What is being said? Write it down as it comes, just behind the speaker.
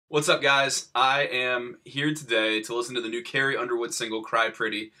What's up, guys? I am here today to listen to the new Carrie Underwood single "Cry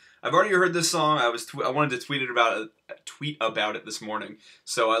Pretty." I've already heard this song. I wanted to tweet about it this morning,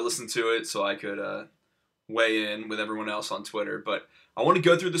 so I listened to it so I could weigh in with everyone else on Twitter. But I want to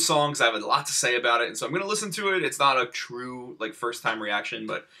go through the song because I have a lot to say about it, and so I'm going to listen to it. It's not a true first time reaction,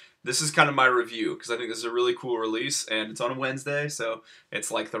 but this is kind of my review because I think this is a really cool release, and it's on a Wednesday, so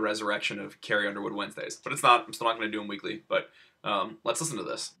it's like the resurrection of Carrie Underwood Wednesdays. But it's not. I'm still not going to do them weekly. But let's listen to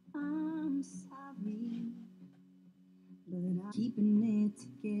this. I'm sorry, but I'm keeping it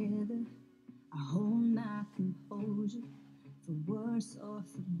together. I hold my composure, for worse or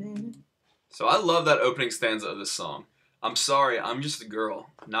for better. So I love that opening stanza of this song. I'm sorry, I'm just a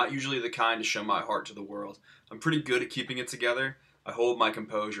girl, not usually the kind to show my heart to the world. I'm pretty good at keeping it together. I hold my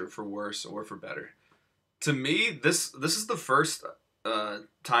composure, for worse or for better. To me, this is the first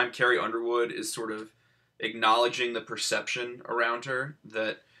time Carrie Underwood is sort of acknowledging the perception around her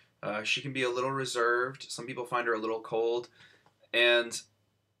that she can be a little reserved. Some people find her a little cold. And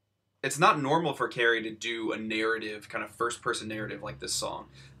it's not normal for Carrie to do a narrative, kind of first-person narrative like this song.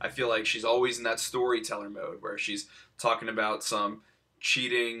 I feel like she's always in that storyteller mode where she's talking about some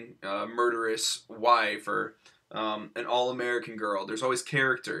cheating, murderous wife or an all-American girl. There's always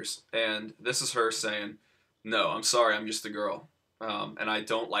characters. And this is her saying, no, I'm sorry, I'm just a girl. And I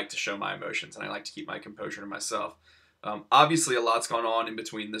don't like to show my emotions, and I like to keep my composure to myself. Obviously, a lot's gone on in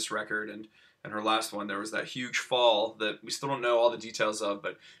between this record and her last one. There was that huge fall that we still don't know all the details of,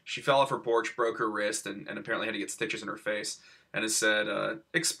 but she fell off her porch, broke her wrist, and apparently had to get stitches in her face, and has said,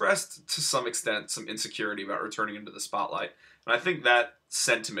 expressed to some extent some insecurity about returning into the spotlight. And I think that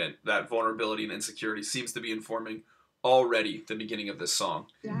sentiment, that vulnerability and insecurity seems to be informing already the beginning of this song.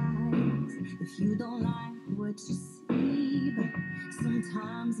 If you don't like what you see, but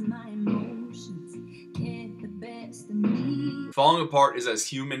sometimes my emotions get the best of me. Falling apart is as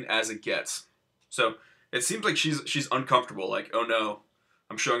human as it gets. So it seems like she's uncomfortable, like, oh no,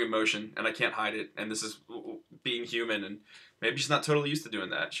 I'm showing emotion and I can't hide it, and this is being human, and maybe she's not totally used to doing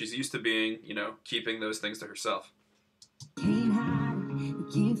that. She's used to being, keeping those things to herself. Can't hide it, you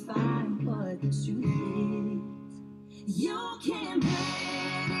can't find what the truth is. You can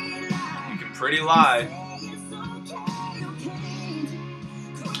pretty lie.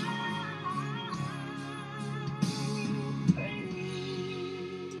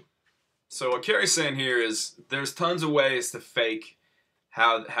 So what Carrie's saying here is there's tons of ways to fake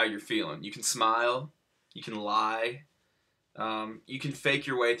how you're feeling. You can smile, you can lie, you can fake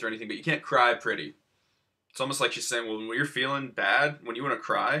your way through anything, but you can't cry pretty. It's almost like she's saying, well, when you're feeling bad, when you want to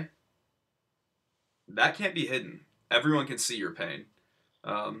cry, that can't be hidden. Everyone can see your pain.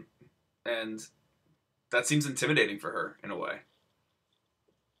 And that seems intimidating for her in a way.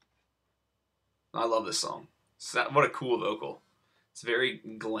 I love this song. What a cool vocal. It's very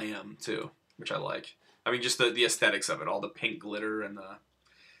glam, too, which I like. I mean, just the aesthetics of it, all the pink glitter and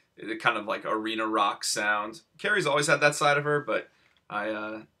the kind of like arena rock sound. Carrie's always had that side of her, but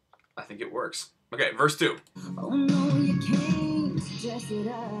I think it works. Okay, verse 2. Oh no, you can't dress it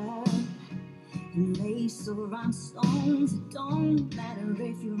up and lace or rhinestones. It don't matter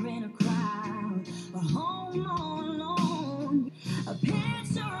if you're in a crowd or home all alone. A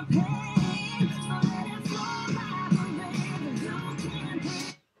picture of pain, so let it flow like a river. You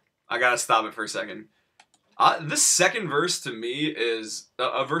can't. I gotta stop it for a second. This second verse to me is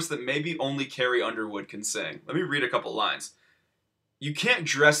a verse that maybe only Carrie Underwood can sing. Let me read a couple lines. You can't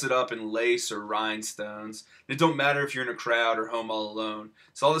dress it up in lace or rhinestones. It don't matter if you're in a crowd or home all alone.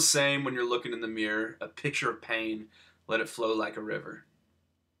 It's all the same when you're looking in the mirror. A picture of pain, let it flow like a river.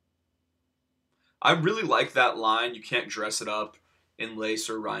 I really like that line, you can't dress it up in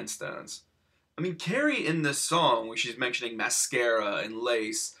lace or rhinestones. I mean, Carrie in this song, when she's mentioning mascara and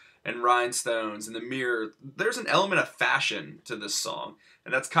lace and rhinestones in the mirror, there's an element of fashion to this song.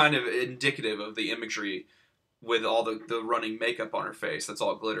 And that's kind of indicative of the imagery with all the running makeup on her face. That's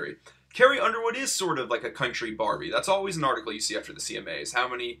all glittery. Carrie Underwood is sort of like a country Barbie. That's always an article you see after the CMAs. How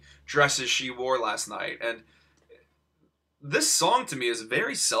many dresses she wore last night. And this song to me is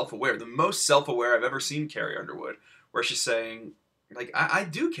very self-aware. The most self-aware I've ever seen Carrie Underwood. Where she's saying, like, I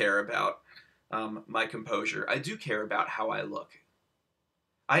do care about my composure. I do care about how I look.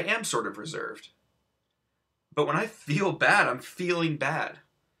 I am sort of reserved. But when I feel bad, I'm feeling bad.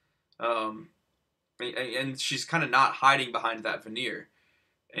 And she's kind of not hiding behind that veneer.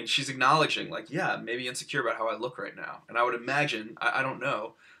 And she's acknowledging, like, yeah, maybe insecure about how I look right now. And I would imagine, I don't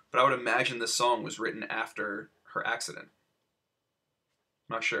know, but I would imagine this song was written after her accident.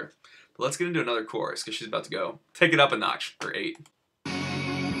 I'm not sure. But let's get into another chorus, because she's about to go take it up a notch for 8.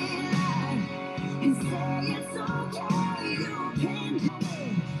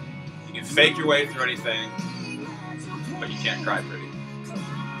 fake your way through anything, but you can't cry pretty.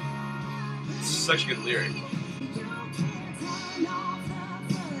 It's such a good lyric.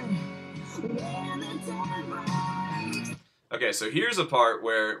 Okay, so here's a part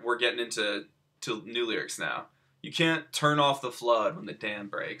where we're getting into new lyrics now. You can't turn off the flood when the dam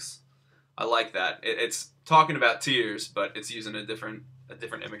breaks. I like that. It's talking about tears, but it's using a different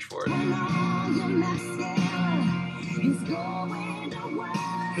image for it.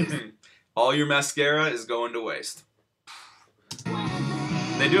 All your mascara is going to waste.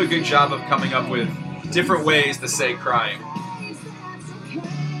 They do a good job of coming up with different ways to say crying.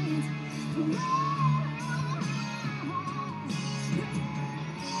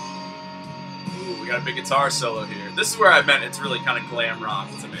 Ooh, we got a big guitar solo here. This is where I meant it's really kind of glam rock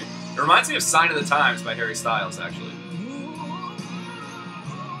to me. It reminds me of Sign of the Times by Harry Styles, actually.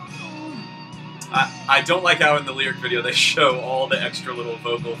 I don't like how in the lyric video they show all the extra little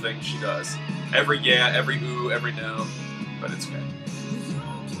vocal things she does. Every yeah, every ooh, every no, but it's good.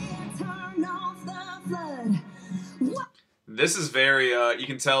 This is very, you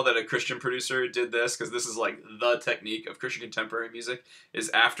can tell that a Christian producer did this, because this is like the technique of Christian contemporary music, is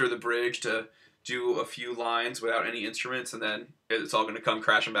after the bridge to do a few lines without any instruments, and then it's all going to come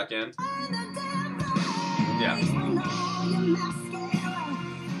crashing back in. Yeah.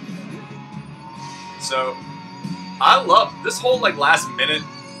 So, I love this whole like last minute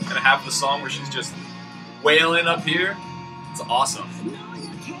and a half of the song where she's just wailing up here. It's awesome.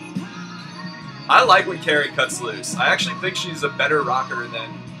 I like when Carrie cuts loose. I actually think she's a better rocker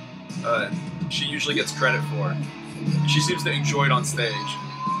than she usually gets credit for. She seems to enjoy it on stage.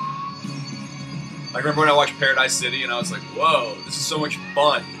 I remember when I watched Paradise City and I was like, whoa, this is so much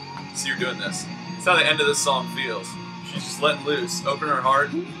fun to see her doing this. That's how the end of this song feels. She's just letting loose, opening her heart.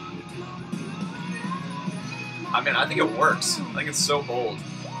 I mean, I think it works. I think it's so bold.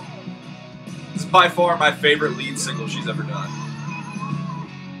 This is by far my favorite lead single she's ever done.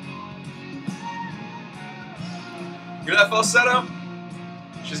 You hear that falsetto?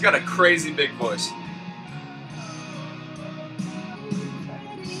 She's got a crazy big voice.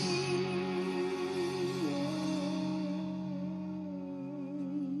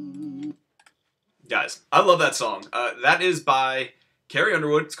 Guys, I love that song. That is by Carrie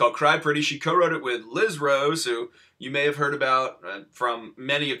Underwood. It's called Cry Pretty. She co-wrote it with Liz Rose, who you may have heard about from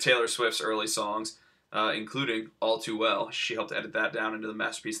many of Taylor Swift's early songs, including All Too Well. She helped edit that down into the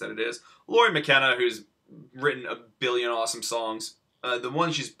masterpiece that it is. Lori McKenna, who's written a billion awesome songs. The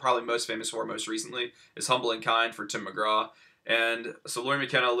one she's probably most famous for most recently is Humble and Kind for Tim McGraw. And so Lori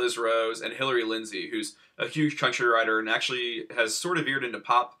McKenna, Liz Rose, and Hillary Lindsey, who's a huge country writer and actually has sort of veered into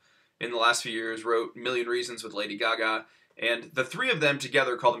pop in the last few years, wrote Million Reasons with Lady Gaga. And the three of them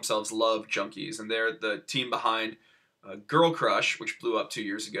together call themselves Love Junkies, and they're the team behind Girl Crush, which blew up 2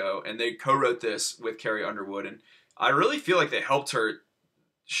 years ago, and they co-wrote this with Carrie Underwood, and I really feel like they helped her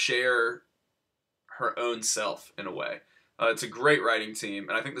share her own self in a way. It's a great writing team,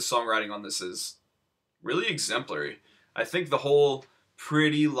 and I think the songwriting on this is really exemplary. I think the whole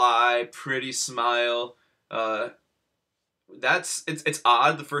pretty lie, pretty smile, it's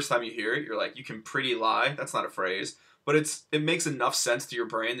odd the first time you hear it. You're like, you can pretty lie. That's not a phrase. But it makes enough sense to your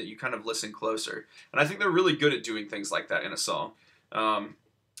brain that you kind of listen closer. And I think they're really good at doing things like that in a song.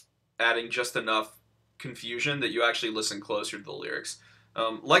 Adding just enough confusion that you actually listen closer to the lyrics.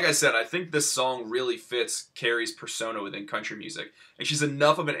 Like I said, I think this song really fits Carrie's persona within country music. And she's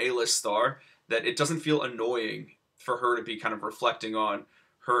enough of an A-list star that it doesn't feel annoying for her to be kind of reflecting on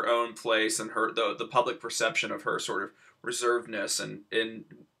her own place and the public perception of her sort of reservedness and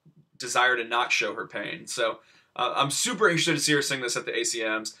desire to not show her pain. So I'm super interested to see her sing this at the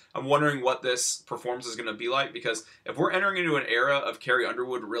ACMs. I'm wondering what this performance is going to be like, because if we're entering into an era of Carrie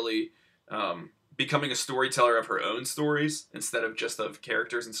Underwood really becoming a storyteller of her own stories instead of just of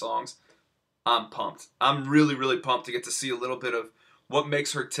characters and songs, I'm pumped. I'm really, really pumped to get to see a little bit of what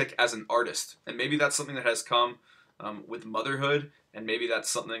makes her tick as an artist. And maybe that's something that has come with motherhood, and maybe that's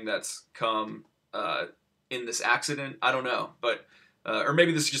something that's come in this accident. I don't know, but or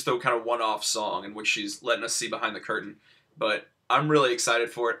maybe this is just a kind of one-off song in which she's letting us see behind the curtain. But I'm really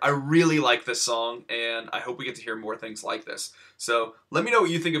excited for it. I really like this song, and I hope we get to hear more things like this. So let me know what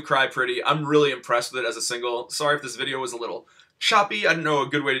you think of Cry Pretty. I'm really impressed with it as a single. Sorry if this video was a little choppy. I didn't know a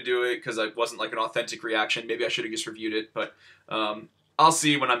good way to do it because it wasn't like an authentic reaction. Maybe I should have just reviewed it, but I'll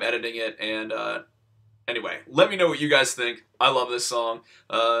see when I'm editing it. And anyway, let me know what you guys think. I love this song,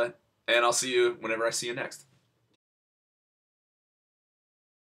 and I'll see you whenever I see you next.